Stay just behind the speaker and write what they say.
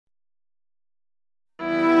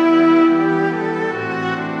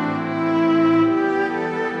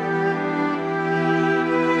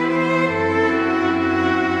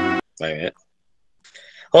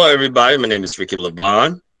Hello, everybody. My name is Ricky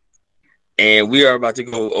Levon, and we are about to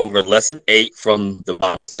go over Lesson 8 from the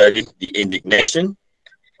Bible study, The Indignation.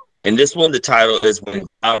 And this one, the title is When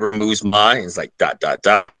God Removes Mine. It's like ...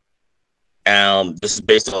 This is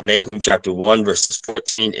based on Nahum chapter 1, verses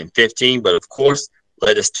 14 and 15. But of course,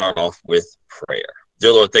 let us start off with prayer.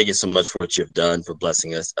 Dear Lord, thank you so much for what you've done, for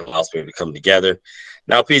blessing us and allows us to come together.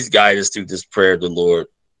 Now, please guide us through this prayer, the Lord,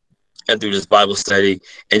 and through this Bible study,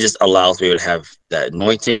 and just allows me to have that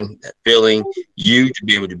anointing, that feeling, you to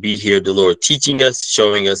be able to be here, the Lord teaching us,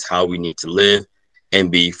 showing us how we need to live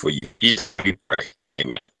and be for you. Jesus, we pray.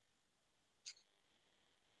 Amen.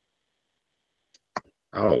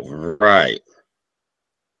 All right.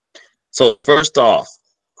 So first off,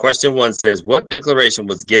 question 1 says, what declaration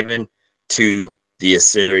was given to the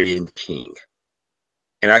Assyrian king?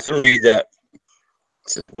 And I can read that.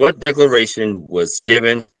 So what declaration was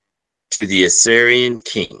given to the Assyrian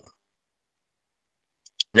king? And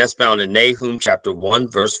that's found in Nahum chapter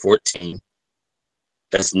 1, verse 14.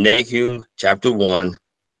 That's Nahum chapter 1,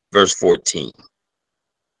 verse 14.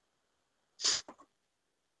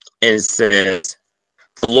 And it says,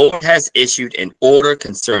 the Lord has issued an order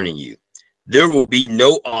concerning you. There will be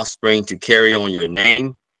no offspring to carry on your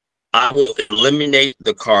name. I will eliminate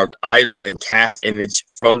the carved idol and cast image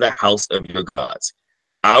from the house of your gods.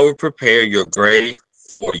 I will prepare your grave,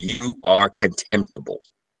 for you are contemptible.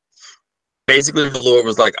 Basically, the Lord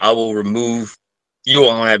was like, I will remove, you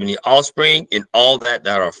won't have any offspring, and all that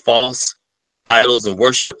are false idols and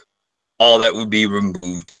worship, all that will be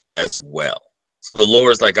removed as well. So the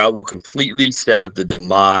Lord is like, I will completely set the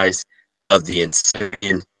demise of the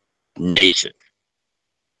Assyrian nation.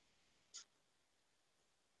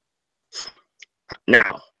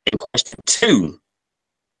 Now, in question 2,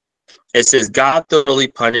 it says, God thoroughly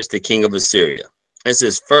punished the king of Assyria. It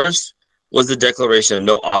says, first was the declaration of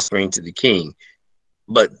no offspring to the king.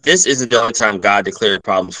 But this isn't the only time God declared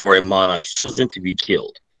problems for a monarch's children to be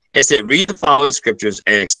killed. It said, read the following scriptures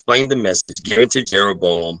and explain the message given to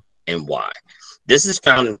Jeroboam and why. This is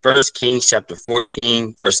found in 1 Kings chapter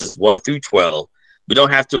 14, verses 1 through 12. We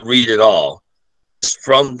don't have to read it all.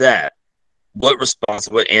 From that, what response,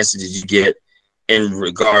 what answer did you get in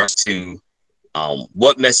regards to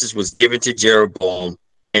what message was given to Jeroboam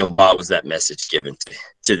and why was that message given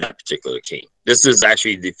to that particular king? This is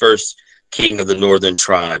actually the first king of the northern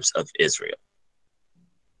tribes of Israel.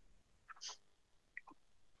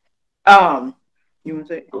 You want to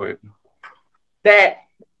say? Go ahead. That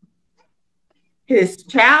his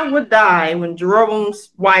child would die when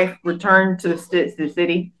Jeroboam's wife returned to the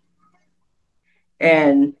city.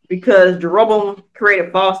 And because Jeroboam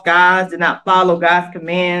created false gods, did not follow God's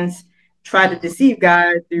commands, tried to deceive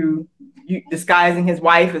God through disguising his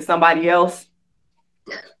wife as somebody else.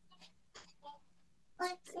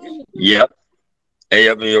 Yep.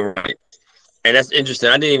 Yep, you're right. And that's interesting.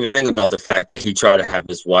 I didn't even think about the fact that he tried to have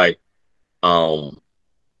his wife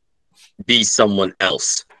be someone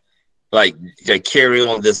else. Like carry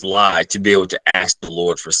on this lie to be able to ask the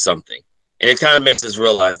Lord for something. And it kind of makes us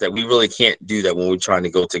realize that we really can't do that when we're trying to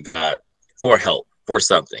go to God for help, for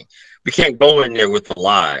something. We can't go in there with a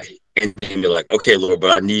lie and be like, okay, Lord,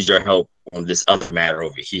 but I need your help on this other matter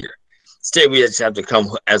over here. Instead, we just have to come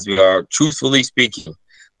as we are, truthfully speaking.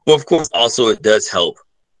 But of course, also it does help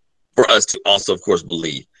for us to also, of course,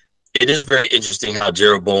 believe. It is very interesting how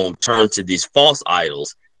Jeroboam turned to these false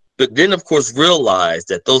idols, but then, of course, realized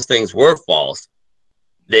that those things were false.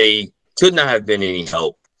 They could not have been any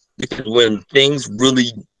help, because when he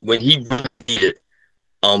really needed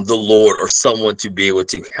the Lord or someone to be able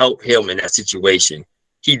to help him in that situation,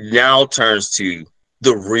 he now turns to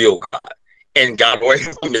the real God and got away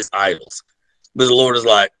from his idols. But the Lord is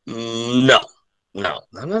like, no.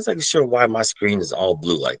 I'm not exactly sure why my screen is all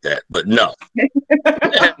blue like that, but no.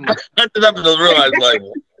 I ended up to realize, like,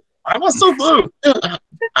 why am I so blue?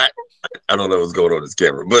 I don't know what's going on this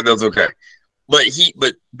camera, but that's okay.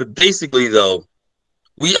 But basically, though,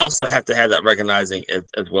 we also have to have that recognizing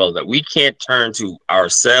as well that we can't turn to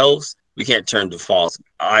ourselves. We can't turn to false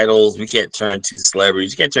idols. We can't turn to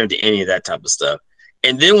celebrities. We can't turn to any of that type of stuff.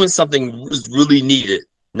 And then when something is really needed,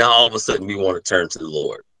 now all of a sudden we want to turn to the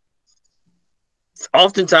Lord.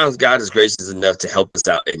 Oftentimes, God is gracious enough to help us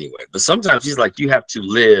out anyway. But sometimes he's like, you have to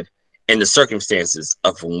live in the circumstances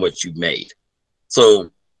of from what you made.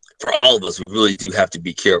 So for all of us, we really do have to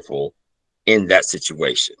be careful in that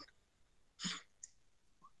situation.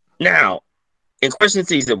 Now, in question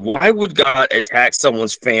 3, why would God attack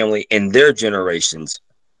someone's family and their generations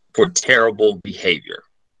for terrible behavior?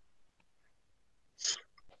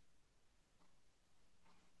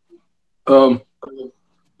 I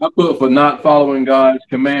put for not following God's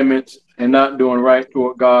commandments and not doing right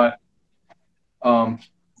toward God, and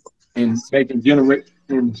making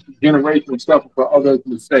generations suffer for others'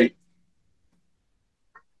 mistakes.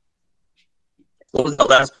 What was the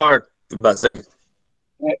last part about that?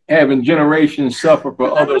 Having generations suffer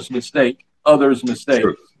for others' mistakes.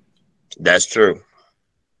 True. That's true.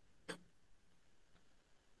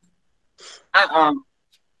 I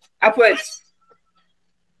put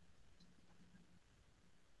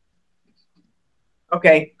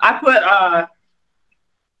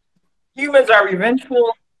humans are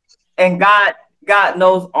revengeful, and God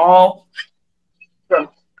knows all.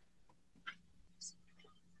 So,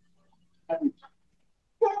 and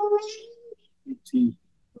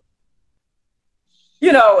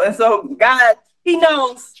so God, He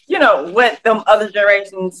knows, what them other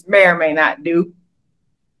generations may or may not do.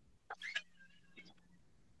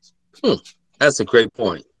 That's a great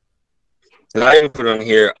point. And I even put on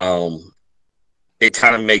here, it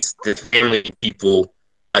kind of makes the family people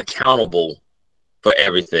accountable for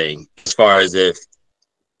everything. As far as if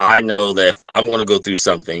I know that if I want to go through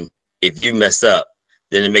something, if you mess up,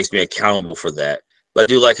 then it makes me accountable for that. But I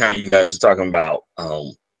do like how you guys are talking about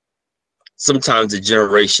sometimes the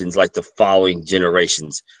generations, like the following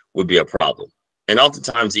generations, would be a problem. And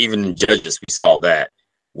oftentimes, even in Judges, we saw that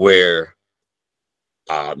where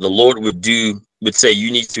the Lord would say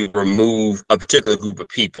you need to remove a particular group of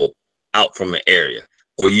people out from an area,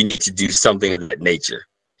 or you need to do something of that nature.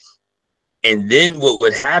 And then what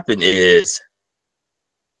would happen is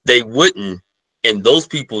they wouldn't, and those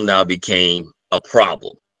people now became a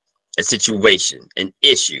problem, a situation, an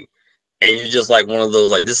issue. And you're just like one of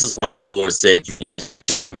those, like, this is what the Lord said, you need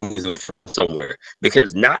to move from somewhere.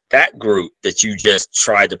 Because not that group that you just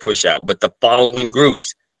tried to push out, but the following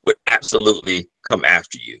groups would absolutely come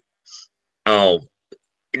after you.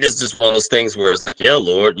 It is just one of those things where it's like, yeah,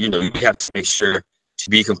 Lord, we have to make sure to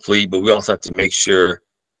be complete, but we also have to make sure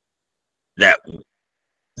that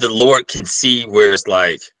the Lord can see where it's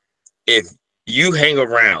like, if you hang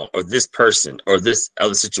around or this person or this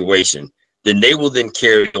other situation, then they will then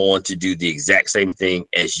carry on to do the exact same thing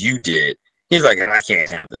as you did. He's like, I can't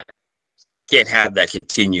have that. Can't have that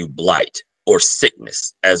continued blight or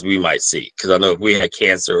sickness, as we might see. Because I know if we had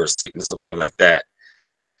cancer or sickness, something like that,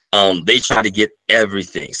 they try to get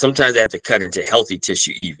everything. Sometimes they have to cut into healthy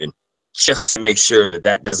tissue even, just to make sure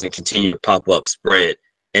that doesn't continue to pop up, spread,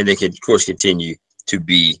 and they can, of course, continue to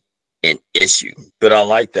be an issue. But I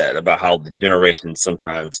like that about how the generations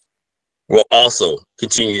sometimes will also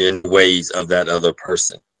continue in the ways of that other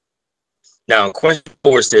person. Now, question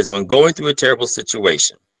 4 says, when going through a terrible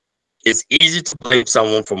situation, it's easy to blame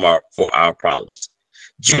someone for our problems.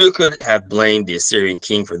 Judah could have blamed the Assyrian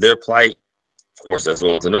king for their plight, of course, as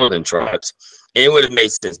well as the northern tribes, and it would have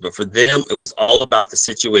made sense. But for them, it was all about the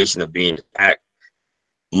situation of being attacked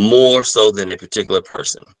more so than a particular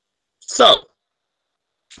person. So,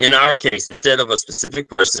 in our case, instead of a specific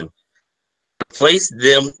person, replace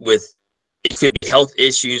them with, it could be health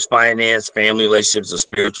issues, finance, family relationships, or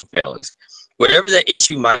spiritual failings. Whatever that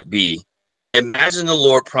issue might be, imagine the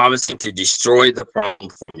Lord promising to destroy the problem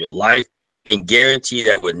from your life and guarantee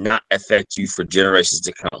that would not affect you for generations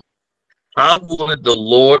to come. How would the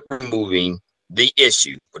Lord removing the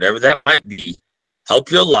issue, whatever that might be, help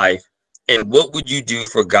your life? And what would you do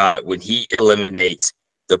for God when He eliminates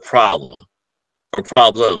the problem or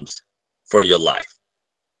problems for your life?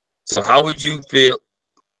 So how would you feel?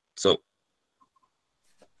 So,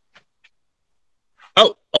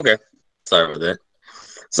 oh, okay. Sorry about that.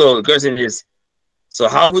 So the question is, so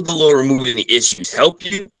how would the Lord remove any issues help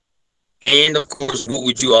you? And of course, what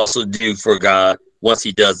would you also do for God once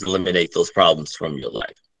He does eliminate those problems from your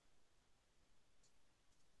life?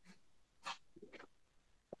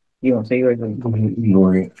 You want to say yours?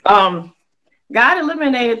 God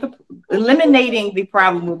eliminating the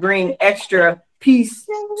problem will bring extra peace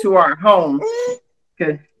to our home.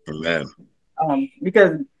 Amen.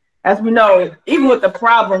 Because as we know, even with the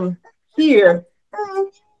problem here,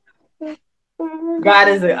 God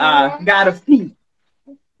is a God of peace.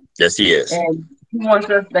 Yes, He is. And He wants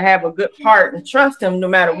us to have a good heart and trust Him no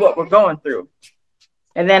matter what we're going through.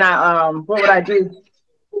 And then what would I do?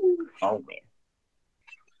 Oh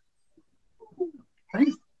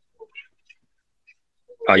man.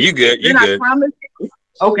 Oh, you good? You good?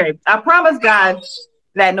 I promise God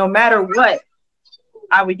that no matter what,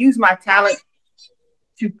 I would use my talent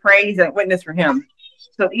to praise and witness for Him.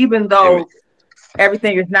 So even though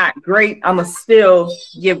everything is not great, I'm gonna still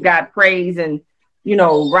give God praise and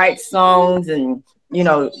write songs and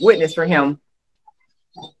witness for Him.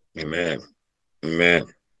 Amen. Amen.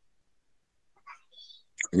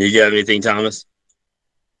 And you got anything, Thomas?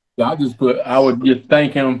 I would just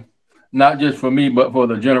thank Him not just for me, but for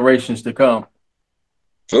the generations to come.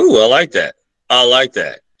 Ooh, I like that. I like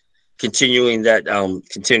that. Continuing that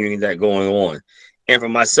going on. And for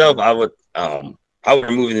myself, I would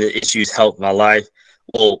remove the issues help my life.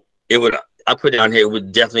 Well, I put down here, it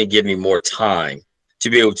would definitely give me more time to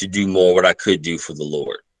be able to do more what I could do for the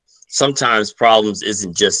Lord. Sometimes problems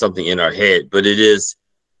isn't just something in our head, but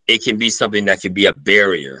it can be something that can be a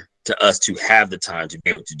barrier to us to have the time to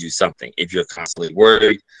be able to do something if you're constantly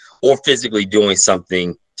worried or physically doing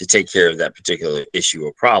something to take care of that particular issue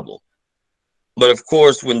or problem. But of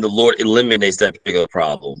course, when the Lord eliminates that particular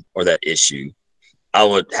problem or that issue, I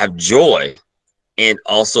would have joy and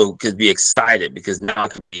also could be excited because now I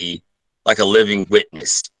could be like a living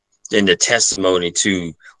witness and the testimony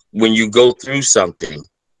to when you go through something,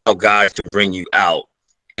 how God can bring you out.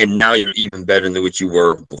 And now you're even better than what you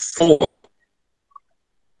were before.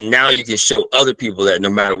 Now you can show other people that no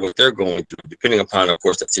matter what they're going through, depending upon, of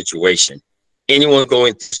course, that situation, anyone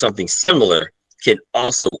going through something similar can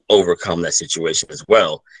also overcome that situation as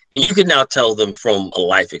well. And you can now tell them from a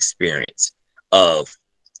life experience of,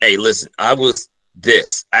 hey, listen, I was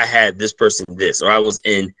this, I had this person this, or I was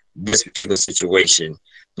in this particular situation.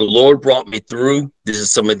 The Lord brought me through. This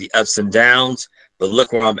is some of the ups and downs, but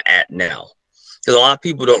look where I'm at now. Because a lot of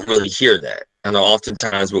people don't really hear that. I know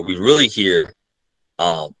oftentimes what we really hear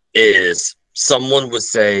is someone would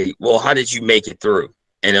say, well, how did you make it through?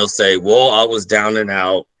 And they'll say, well, I was down and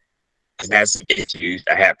out. I had some issues.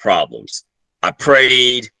 I had problems. I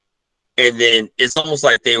prayed. And then it's almost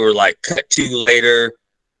like they were like cut to later.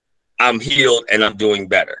 I'm healed and I'm doing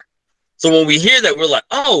better. So when we hear that, we're like,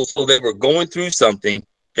 oh, so they were going through something.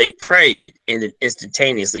 They prayed and then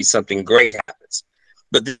instantaneously something great happens.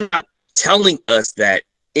 But they're not telling us that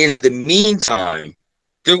in the meantime,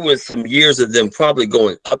 there was some years of them probably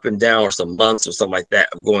going up and down, or some months or something like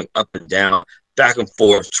that, of going up and down, back and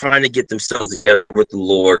forth, trying to get themselves together with the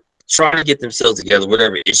Lord, trying to get themselves together,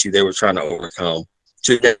 whatever issue they were trying to overcome,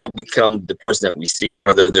 to then become the person that we see,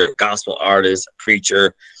 whether they're a gospel artist, a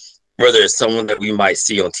preacher, whether it's someone that we might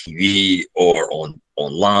see on TV or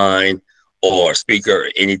online, or a speaker,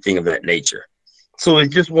 or anything of that nature. So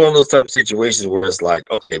it's just one of those type of situations where it's like,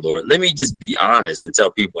 okay, Lord, let me just be honest and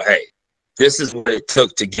tell people, hey, this is what it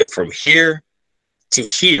took to get from here to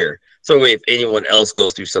here. So if anyone else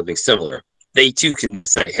goes through something similar, they too can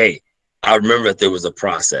say, hey, I remember that there was a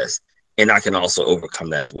process and I can also overcome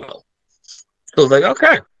that as well. So it's like,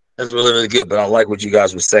 okay, that's really, really good. But I like what you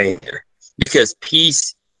guys were saying here, because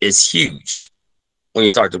peace is huge. When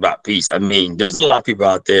you talked about peace, I mean, there's a lot of people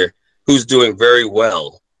out there who's doing very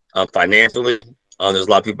well financially. There's a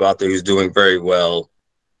lot of people out there who's doing very well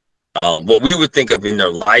what we would think of in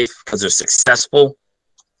their life because they're successful.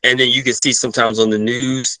 And then you can see sometimes on the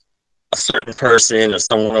news, a certain person or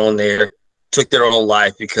someone on there took their own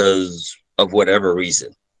life because of whatever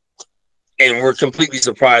reason. And we're completely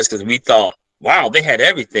surprised because we thought, wow, they had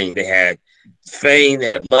everything. They had fame,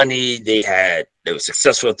 they had money, they were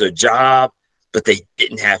successful at their job, but they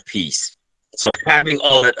didn't have peace. So having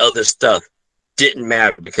all that other stuff didn't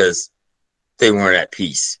matter because they weren't at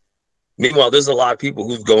peace. Meanwhile, there's a lot of people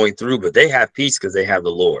who's going through, but they have peace because they have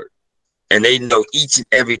the Lord. And they know each and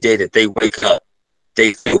every day that they wake up,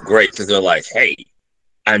 they feel great because they're like, hey,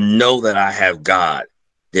 I know that I have God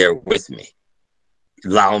there with me,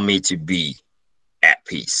 allow me to be at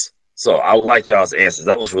peace. So I like y'all's answers.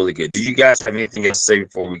 That was really good. Do you guys have anything else to say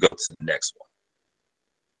before we go to the next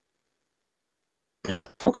one?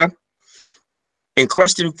 Okay. In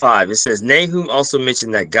question 5, it says, Nahum also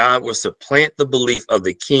mentioned that God will supplant the belief of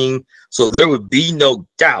the king, so there would be no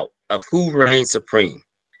doubt of who reigns supreme.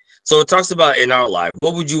 So it talks about in our life,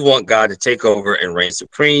 what would you want God to take over and reign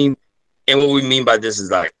supreme? And what we mean by this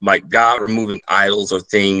is like God removing idols or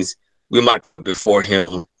things we might put before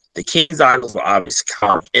him. The king's idols are obviously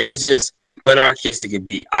common. It's just, but in our case, it could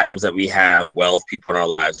be idols that we have, wealth, people in our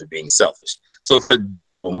lives are being selfish. So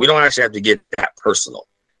we don't actually have to get that personal.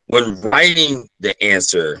 When writing the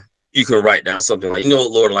answer, you can write down something like, you know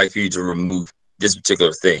what, Lord, I'd like for you to remove this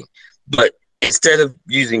particular thing. But instead of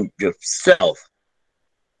using yourself,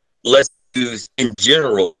 let's use in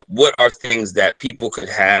general, what are things that people could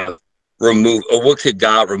have removed, or what could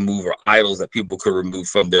God remove, or idols that people could remove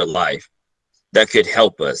from their life that could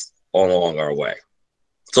help us along our way.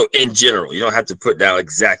 So in general, you don't have to put down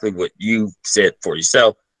exactly what you said for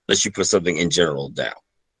yourself, unless you put something in general down.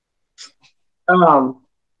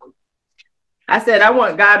 I said, I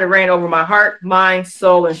want God to reign over my heart, mind,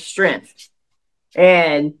 soul, and strength.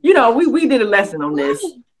 And, you know, we did a lesson on this.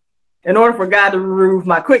 In order for God to remove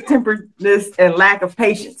my quick-temperedness and lack of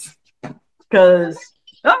patience. Because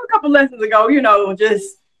a couple lessons ago, you know,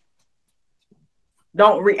 just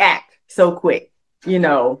don't react so quick. You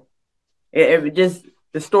know, it just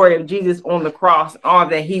the story of Jesus on the cross, all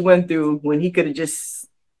that he went through when he could have just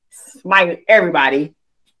smited everybody.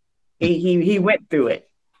 He went through it.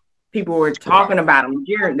 People were talking about him,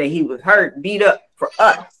 jeering that he was hurt, beat up for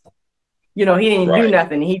us. You know, he didn't do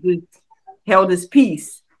nothing. He just held his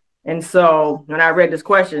peace. And so when I read this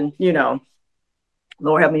question, you know,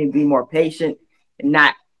 Lord, help me to be more patient and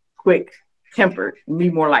not quick tempered, be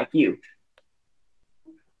more like you.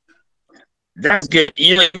 That's good.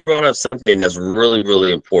 You know, you brought up something that's really,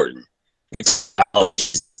 really important. Has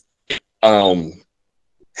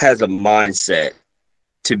a mindset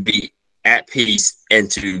to be at peace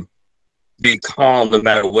and to be calm no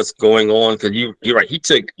matter what's going on. Because you're right. He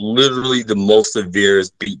took literally the most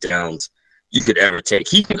severest beatdowns you could ever take.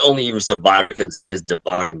 He could only even survive because his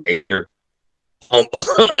divine nature. I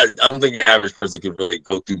don't think the average person could really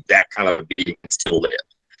go through that kind of beating and still live.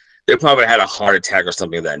 They probably had a heart attack or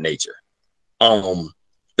something of that nature.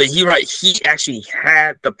 But you're right. He actually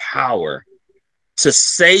had the power to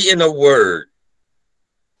say in a word,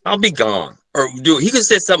 "I'll be gone," or he could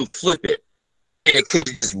say something flippant, and it could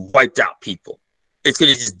have just wiped out people. It could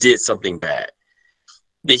have just did something bad.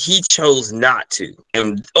 But he chose not to.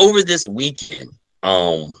 And over this weekend,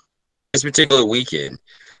 this particular weekend,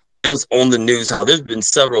 it was on the news how there's been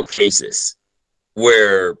several cases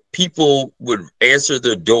where people would answer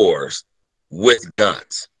their doors with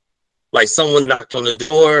guns. Like someone knocked on the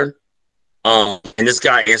door, and this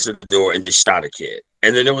guy answered the door and just shot a kid.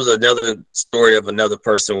 And then there was another story of another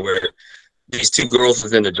person where these two girls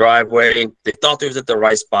was in the driveway. They thought they was at the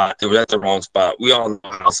right spot. They were at the wrong spot. We all know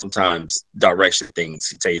how sometimes direction things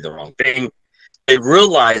can tell you the wrong thing. They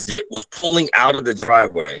realized it was pulling out of the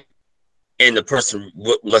driveway, and the person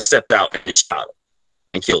stepped out and shot him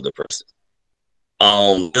and killed the person.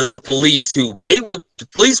 The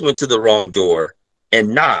police went to the wrong door and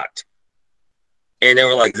knocked. And they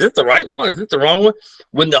were like, "Is it the right one? Is it the wrong one?"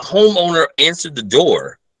 When the homeowner answered the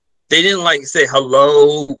door, they didn't like say,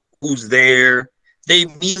 "Hello, who's there?" They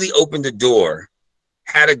immediately opened the door,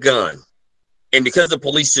 had a gun. And because the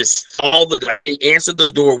police just saw they answered the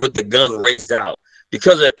door with the gun raised out.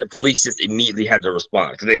 Because of that, the police just immediately had to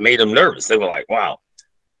respond because it made them nervous. They were like, wow.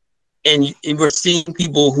 And we're seeing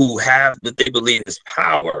people who have what they believe is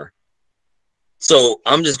power. So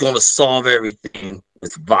I'm just going to solve everything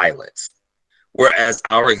with violence. Whereas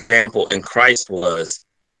our example in Christ was,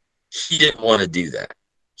 he didn't want to do that.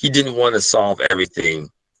 He didn't want to solve everything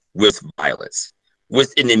with violence,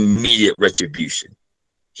 with an immediate retribution.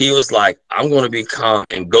 He was like, I'm going to be calm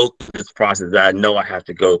and go through this process that I know I have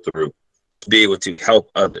to go through to be able to help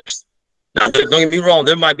others. Now, don't get me wrong.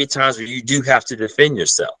 There might be times where you do have to defend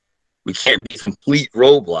yourself. We can't be complete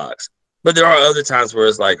roadblocks. But there are other times where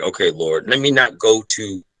it's like, okay, Lord, let me not go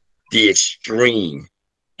to the extreme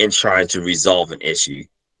in trying to resolve an issue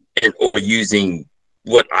or using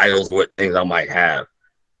what idols, what things I might have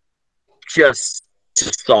just to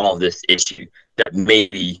solve this issue. That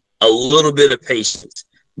maybe a little bit of patience,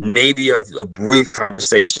 maybe a brief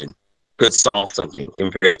conversation could solve something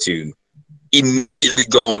compared to immediately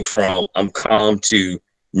going from I'm calm to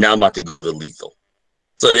now I'm about to go to lethal.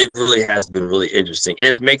 So it really has been really interesting.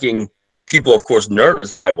 And it's making people, of course,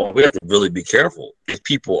 nervous. Well, we have to really be careful if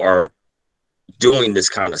people are doing this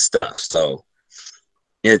kind of stuff. So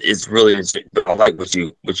it's really interesting. But I like what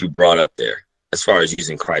you brought up there as far as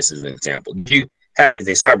using Christ as an example. Do you have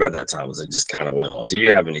anything? Sorry about that, Thomas. It just kind of went on. Do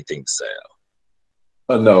you have anything to say?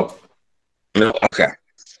 No. No? Okay.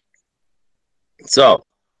 So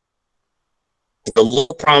the Lord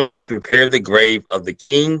promised to prepare the grave of the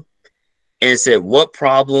king and said, what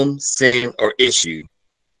problem, sin, or issue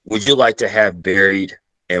would you like to have buried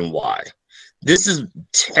and why? This is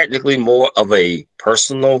technically more of a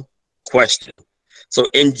personal question. So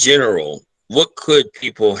in general, what could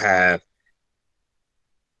people have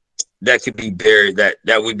that could be buried that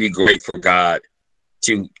would be great for God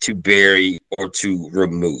to bury or to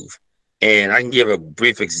remove? And I can give a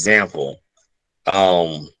brief example.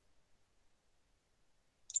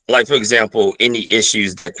 Like, for example, any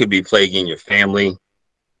issues that could be plaguing your family,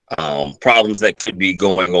 problems that could be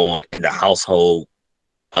going on in the household,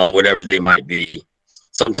 whatever they might be.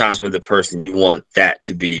 Sometimes for the person, you want that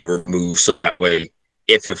to be removed. So that way,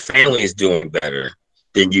 if the family is doing better,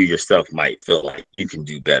 then you yourself might feel like you can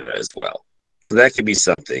do better as well. So that could be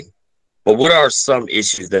something. But what are some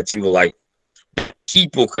issues that you would like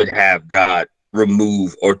people could have God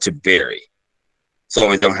remove or to bury so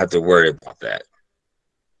we don't have to worry about that?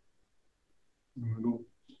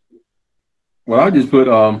 Well, I just put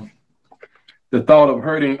the thought of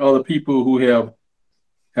hurting other people who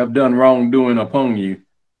have done wrongdoing upon you.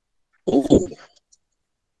 Ooh.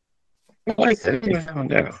 I like that. Write that one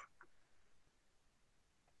down.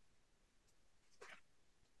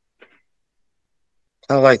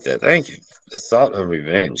 I like that. Thank you. The thought of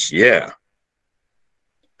revenge. Yeah.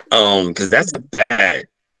 Because that's a bad,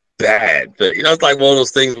 but it's like one of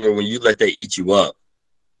those things where when you let that eat you up,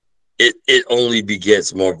 it only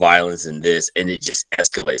begets more violence in this, and it just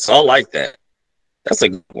escalates. So I like that. That's a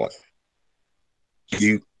good one. Do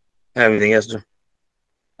you have anything, Esther?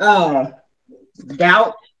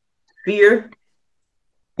 Doubt, fear.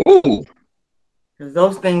 Ooh. Because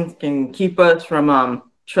those things can keep us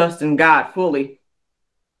from trusting God fully.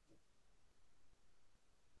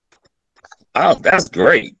 Oh, that's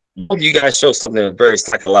great. Both of you guys show something very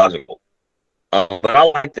psychological. But I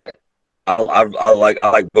like that. I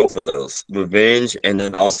like both of those, revenge and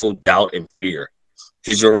then also doubt and fear.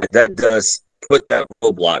 Because you're right, that does put that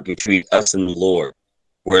roadblock between us and the Lord,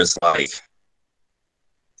 where it's like,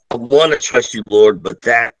 I want to trust you, Lord, but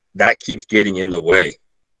that keeps getting in the way.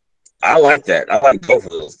 I like that. I like both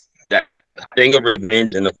of those. That thing of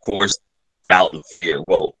revenge and, of course, doubt and fear.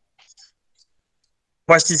 Well,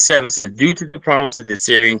 question 7 says, due to the promise of the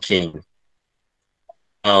Syrian king,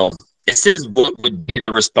 it says what would be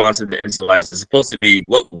the response of the Israelites. It's supposed to be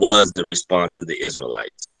what was the response of the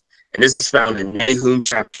Israelites. And this is found in Nahum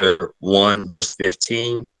chapter 1, verse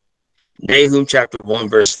 15. Nahum chapter 1,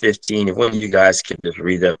 verse 15. If one of you guys can just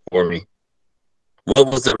read that for me. What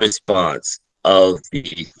was the response of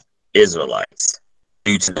the Israelites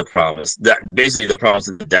due to the promise? That basically the promise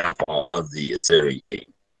of the downfall of the Assyrian king.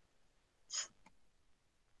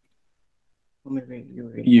 Let me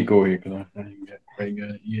read. You go ahead, because I ain't got very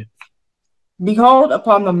good yet. Behold,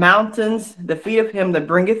 upon the mountains, the feet of him that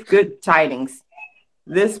bringeth good tidings.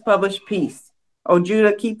 This published peace. O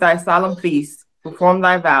Judah, keep thy solemn feasts, perform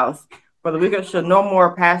thy vows, for the wicked shall no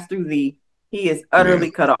more pass through thee. He is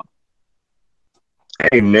utterly cut off.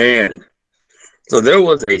 Amen. So there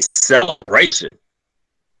was a celebration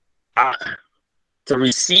to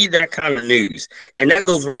receive that kind of news. And that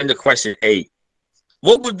goes into question 8.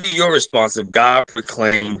 What would be your response if God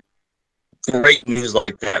proclaimed great news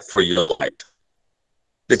like that for your life?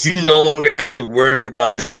 That you no longer have to worry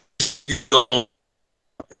about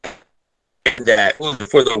that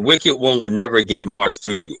for the wicked one would never get marked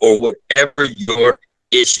through, or whatever your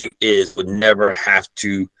issue is you would never have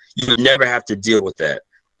to deal with that.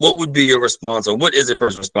 What would be your response, or what is a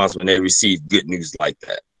person's response when they receive good news like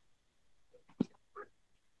that?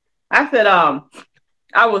 I said,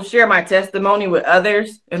 I will share my testimony with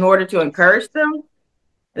others in order to encourage them.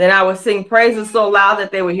 Then I would sing praises so loud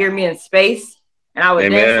that they would hear me in space. And I would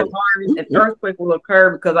dance so hard an earthquake will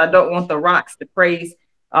occur, because I don't want the rocks to praise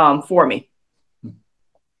for me.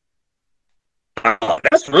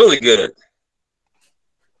 That's really good.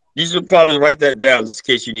 You should probably write that down just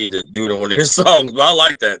in case you need to do it on one of your songs. But I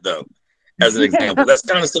like that, though, as an example. That's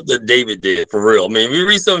kind of stuff that David did, for real. I mean, if you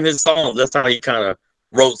read some of his songs, that's how he kind of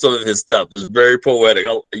wrote some of his stuff. It's very poetic.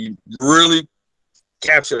 You really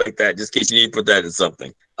capture like that, just in case you need to put that in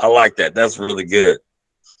something. I like that. That's really good.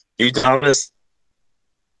 You, Thomas?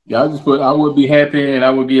 Yeah, I would be happy, and I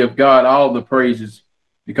would give God all the praises,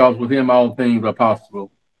 because with him all things are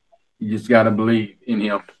possible. You just got to believe in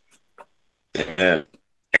him. Yeah.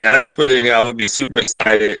 And I would be super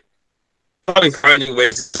excited. Probably finding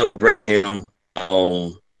ways to celebrate him.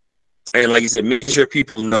 And like you said, make sure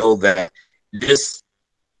people know that this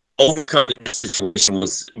overcoming this situation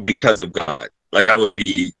was because of God. Like, I would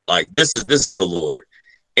be like, this is the Lord,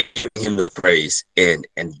 and giving him the praise and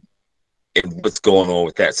what's going on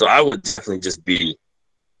with that. So I would definitely just be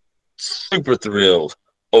super thrilled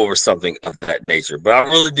over something of that nature. But I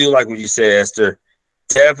really do like what you said, Esther.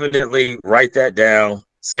 Definitely write that down,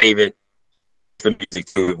 save it for music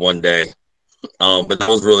to it one day. But that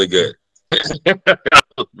was really good. That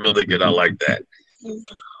was really good. I like that.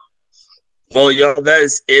 Well, y'all, that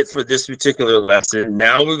is it for this particular lesson.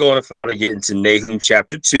 Now we're going to finally get into Nahum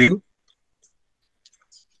chapter 2.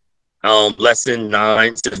 Lesson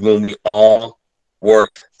 9 says, when we all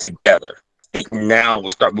work together. Now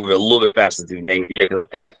we'll start moving a little bit faster through Nahum.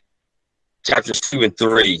 Chapters 2 and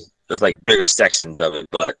 3, there's like bigger sections of it,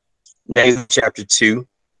 but Nahum chapter 2.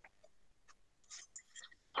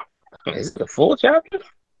 Is it the full chapter?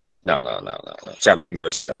 No. Chapter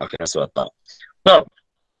 2. Okay, that's what I thought. So,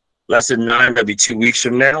 lesson 9, that'll be 2 weeks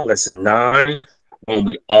from now. Lesson 9, when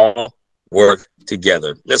we all work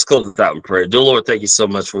together. Let's close this out in prayer. Dear Lord, thank you so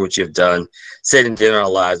much for what you have done, setting in our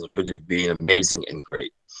lives, for it being amazing and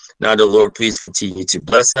great. Now, dear Lord, please continue to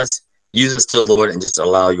bless us, use us, dear Lord, and just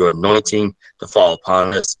allow your anointing to fall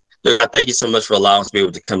upon us. Lord, I thank you so much for allowing us to be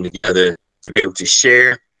able to come together, to be able to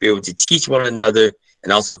share, be able to teach one another,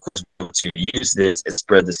 and also, of course, be able to use this and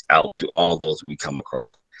spread this out to all those we come across.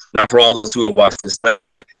 Now, for all those who are watching this,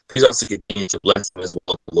 please also continue to bless them as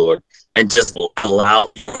well, Lord, and just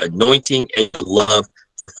allow your anointing and your love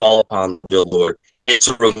to fall upon the Lord, and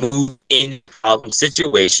to remove any problem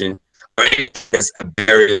situation or anything that's a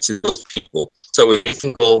barrier to those people, so we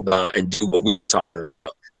can go about and do what we're talking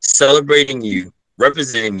about, celebrating you,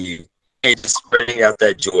 representing you, and just spreading out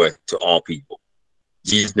that joy to all people.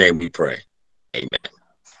 In Jesus' name we pray. Amen.